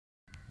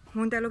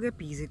Umuntu aloke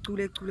busy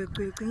cule.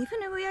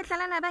 Ngifuna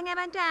ukuyodlala nabanye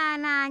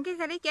abantwana.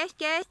 Ngidlala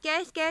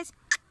igesh.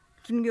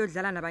 Ngifuna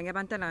ukuyodlala nabanye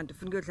abantwana,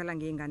 ngifuna ukuyodlala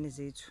ngeingane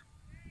zethu.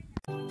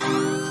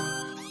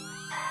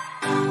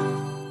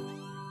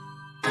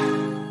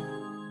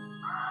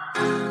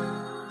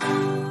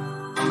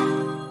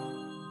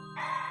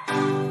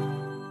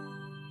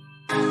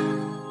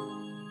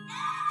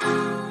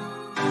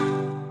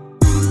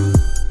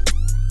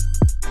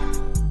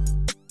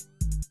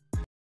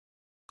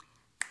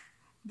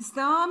 The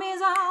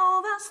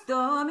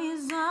storm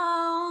is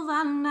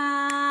over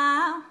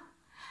now.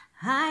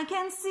 I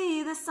can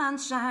see the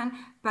sunshine,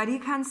 but he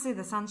can't see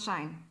the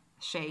sunshine.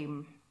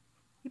 Shame.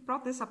 He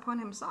brought this upon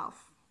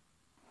himself.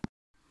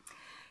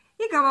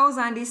 Igama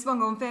uzandi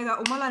isibongo umfeka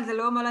uMolandle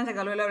lo Molandle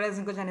galola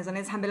lezinkojane zona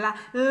ezihambela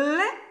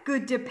le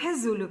kude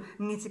phezulu.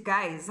 Ngithi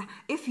guys,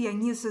 if you are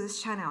new to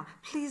this channel,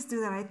 please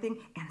do the right thing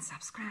and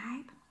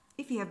subscribe.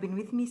 If you have been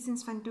with me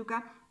since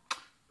Fantuka,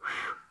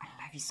 I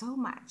love you so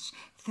much.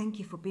 Thank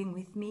you for being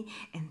with me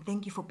and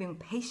thank you for being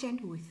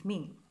patient with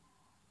me.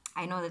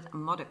 I know that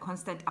I'm not a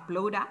constant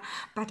uploader,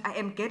 but I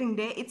am getting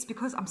there. It's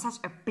because I'm such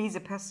a busy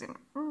person.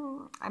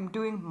 I'm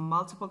doing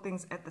multiple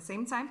things at the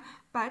same time,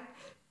 but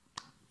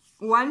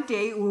one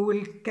day we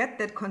will get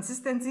that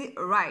consistency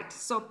right.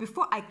 So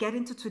before I get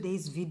into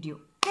today's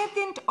video,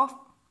 13th of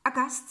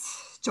August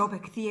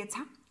Joburg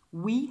Theatre,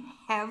 we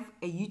have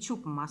a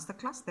YouTube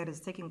masterclass that is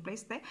taking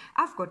place there.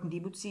 I've got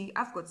Ndibuti,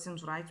 I've got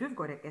Sims Right, we've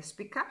got a guest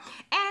speaker,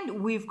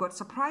 and we've got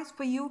surprise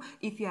for you.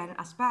 If you're an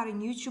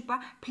aspiring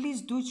YouTuber,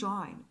 please do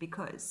join,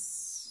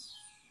 because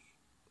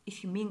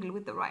if you mingle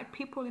with the right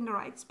people in the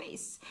right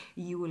space,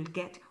 you will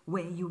get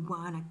where you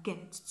wanna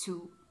get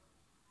to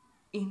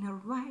in a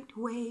right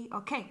way.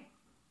 Okay.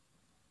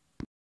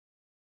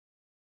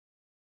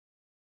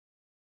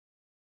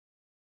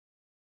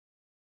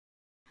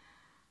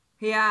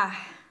 Yeah.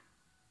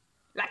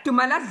 La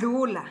tumala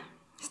dlula.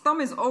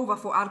 Storm is over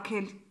for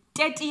R.Kelly.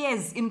 30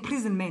 years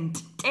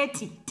imprisonment.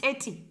 30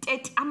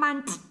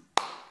 amant.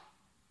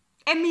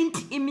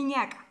 Emint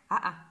iminyaka.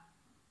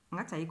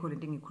 Ngathi ayikho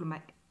lento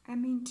engikhuluma.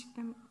 Emint.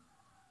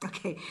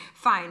 Okay,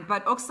 fine,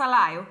 but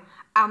okusalayo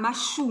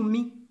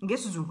amashumi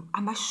ngesizulu,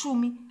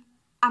 amashumi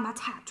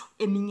amathathu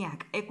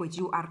eminyaka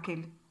egwethiwe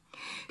R.Kelly.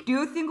 Do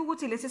you think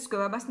ukuthi lesi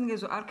sigwebo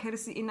abasinikezwe R.Kelly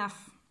is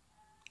enough?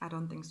 I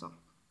don't think so.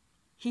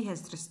 He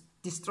has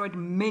destroyed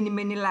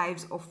many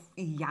lives of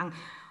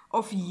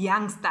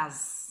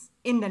youngsters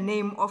in the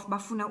name of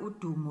bafuna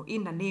udumo,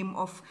 in the name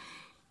of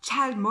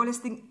child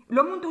molesting.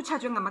 Lo muntu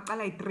uchargwe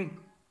ngamacala ayi-3: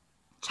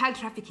 child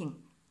trafficking,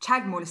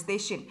 child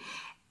molestation,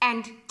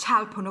 and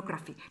child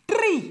pornography.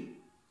 Three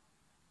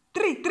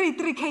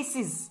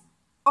cases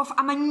of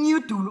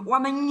amanyudulu,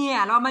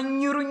 amanyala,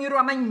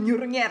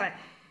 amanyurunyere.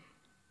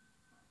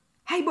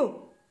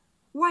 Hayibo,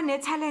 wane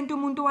talent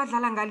umuntu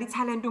wadlala ngali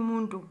talent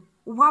umuntu.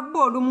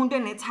 Wabola umuntu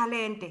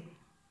enetalente.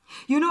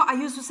 You know, I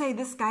used to say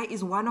this guy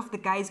is one of the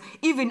guys,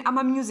 even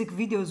ama music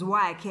videos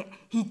wakhe,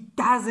 he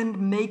doesn't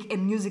make a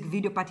music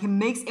video, but he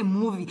makes a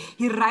movie.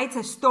 He writes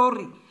a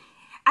story.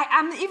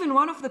 I'm even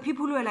one of the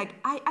people who are like,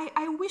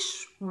 I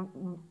wish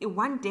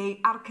one day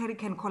R.Kelly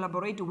can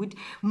collaborate with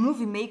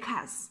movie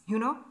makers, you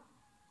know,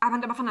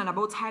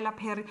 about Tyler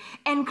Perry,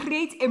 and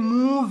create a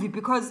movie,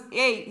 because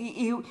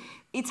hey,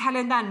 it's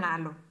talent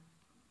nalo.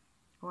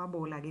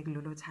 Wabola ke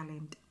kulolo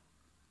talent.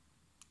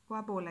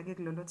 Wabola ke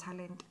kulolo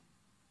talent.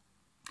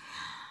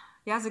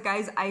 Yes,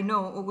 guys, I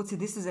know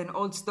this is an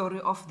old story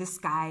of this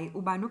guy.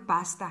 Ubanu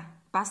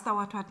Basta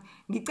what?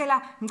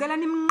 Ngicela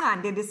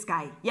nimnqande this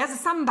guy. Yes,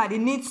 somebody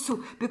needs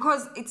to,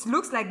 because it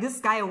looks like this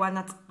guy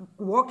wanna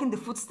walk in the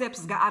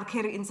footsteps of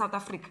R.Kelly in South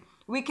Africa.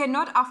 We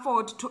cannot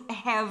afford to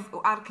have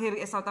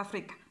R.Kelly in South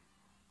Africa.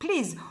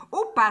 Please,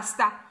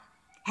 Basta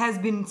has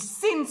been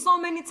seen so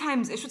many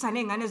times.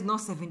 Ngane is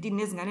not 17,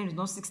 ngane is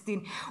not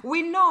 16.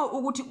 We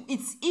know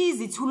it's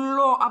easy to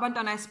lure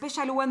abantwana,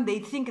 especially when they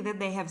think that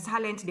they have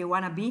talent, they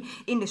want to be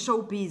in the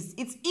showbiz.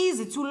 It's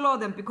easy to lure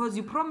them because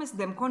you promise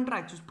them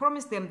contracts, you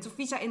promise them to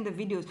feature in the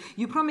videos,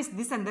 you promise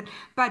this and that.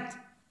 But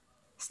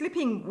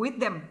sleeping with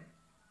them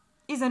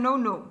is a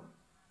no-no.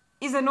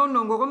 Is a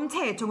no-no.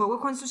 Ngokomthetho,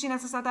 ngokwe-constitution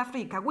yase South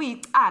Africa,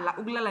 kuyicala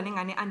ukulala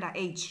nengane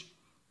underage.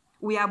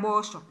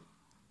 Uyaboshwa.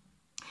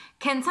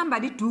 Can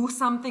somebody do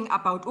something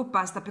about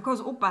Ubasta?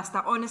 Because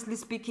Ubasta, honestly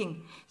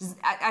speaking,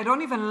 I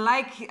don't even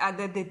like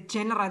the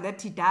genre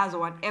that he does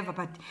or whatever,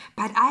 but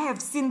I have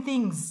seen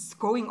things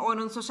going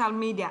on social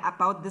media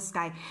about this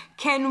guy.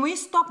 Can we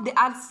stop the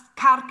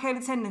R.Kelly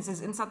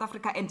tendencies in South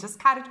Africa and just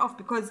cut it off?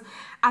 Because,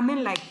 I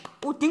mean, like,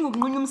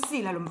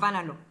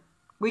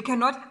 we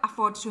cannot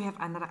afford to have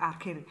another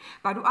R.Kelly.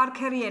 But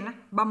R.Kelly,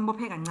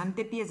 bambophe kancane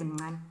 30 years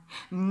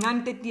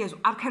mncane 30 years.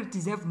 R.Kelly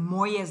deserves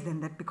more years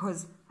than that,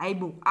 because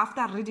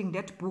after reading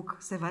that book,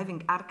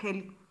 Surviving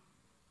R.Kelly,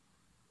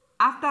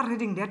 after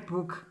reading that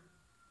book,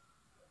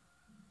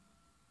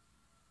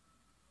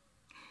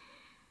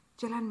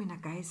 tshelani mina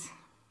guys,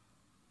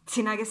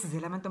 thina ke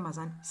sizela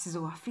amantombazane,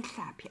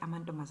 sizowafihla phi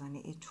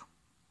amantombazane ethu?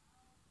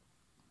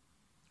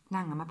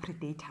 nangama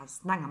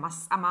predators,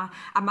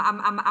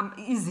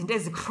 izinto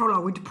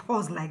ezicrawler with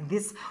paws like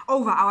this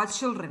over our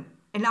children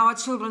and our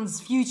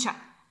children's future.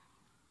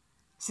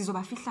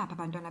 Sizobafihla apha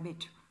abantwana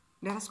bethu.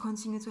 Let us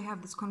continue to have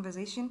this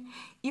conversation.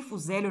 If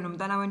uzelo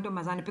nomntana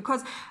wentombazane,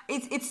 because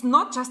it's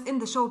not just in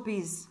the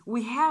showbiz.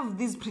 We have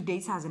these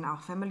predators in our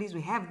families.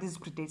 We have these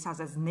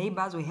predators as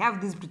neighbors. We have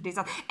these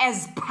predators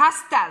as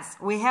pastors.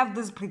 We have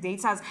these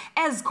predators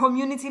as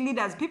community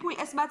leaders. People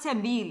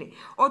esibathembile.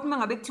 Othi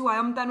mangabe kuthiwa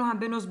umntana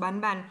uhambe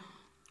nozibani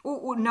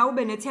na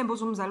ube nethemba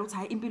uzumzala uthi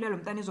hayi impilo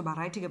lomntana izoba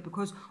right ke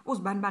because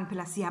uzibani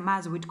phela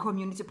siyamazi with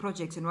community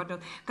projects and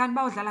whatnot. Kanti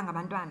bayodlala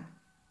ngabantwana.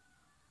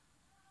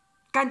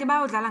 Kanti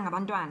bayodlala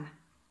ngabantwana.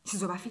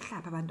 Sizobafihla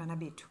apha abantwana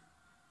bethu.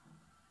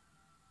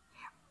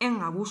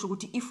 Engakusho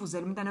ukuthi if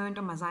uzela umntana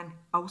wentombazane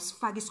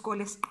awusifaki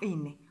isikole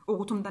esiqine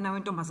ukuthi umntana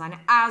wentombazane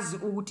azi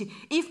ukuthi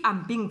if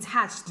I'm being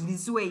touched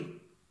this way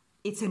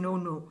it's a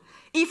no.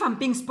 If I'm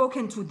being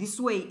spoken to this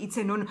way, it's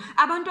a no.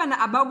 Abantwana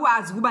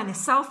abakwazi kuba ne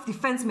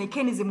self-defense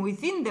mechanism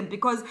within them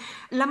because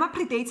lama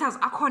predators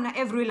akhona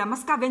everywhere, lama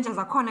scavengers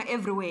akhona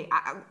everywhere.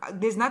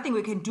 There's nothing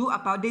we can do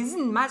about. There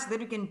isn't much that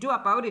we can do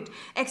about it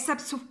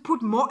except to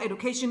put more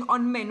education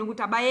on men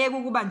ukuthi abayeke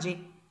ukuba nje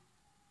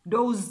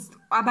those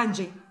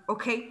abanje,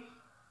 okay?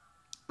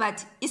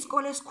 But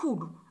isikole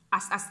esikhulu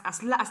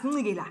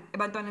asincike la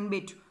ebantwaneni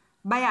bethu.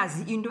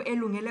 Bayazi into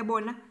elungele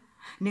bona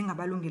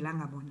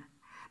nengabalungelanga bona.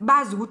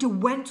 Bazi ukuthi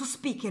when to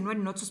speak and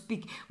when not to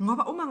speak.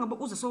 Ngoba uma ngabe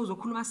uze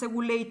uzokhuluma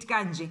sekulate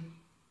kanje.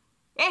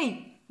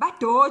 Hey,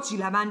 badoji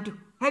labantu.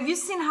 Have you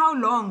seen how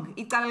long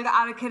icala lika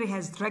R.Kelly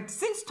has dragged?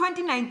 Since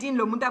 2019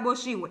 lo muntu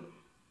aboshiwe.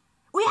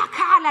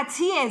 Uyakhala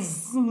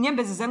tears,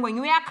 nyembezi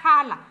zengwenye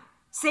uyakhala.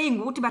 Saying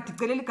ukuthi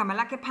badicelela igama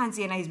lakhe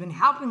phansi yena, he's been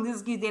helping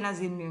these kids yena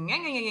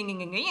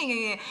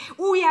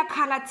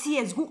uyakhala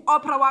tears ku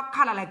opera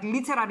wakhala, like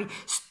literally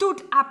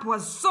stood up,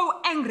 was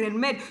so angry and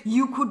mad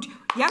you could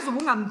yazi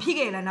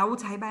ubungamphikela na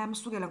uthi hayi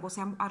bayamsukela Nkosi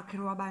yami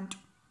R.Kelly wabantu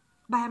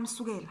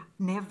bayamsukela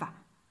never.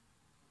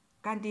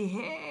 Kanti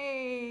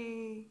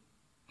hey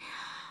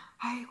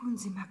hayi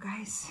kunzima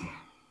guys.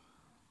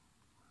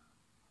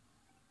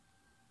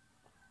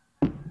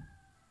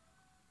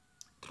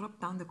 Drop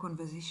down the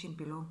conversation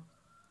below.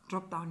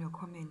 Drop down your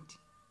comment.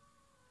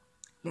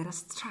 Let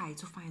us try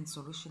to find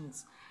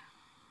solutions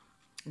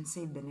and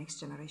save the next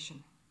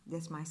generation.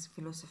 That's my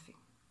philosophy.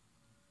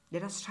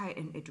 Let us try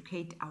and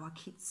educate our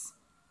kids.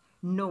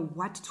 Know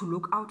what to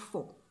look out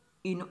for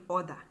in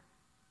order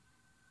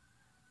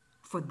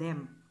for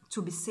them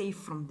to be safe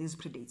from these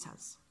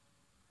predators.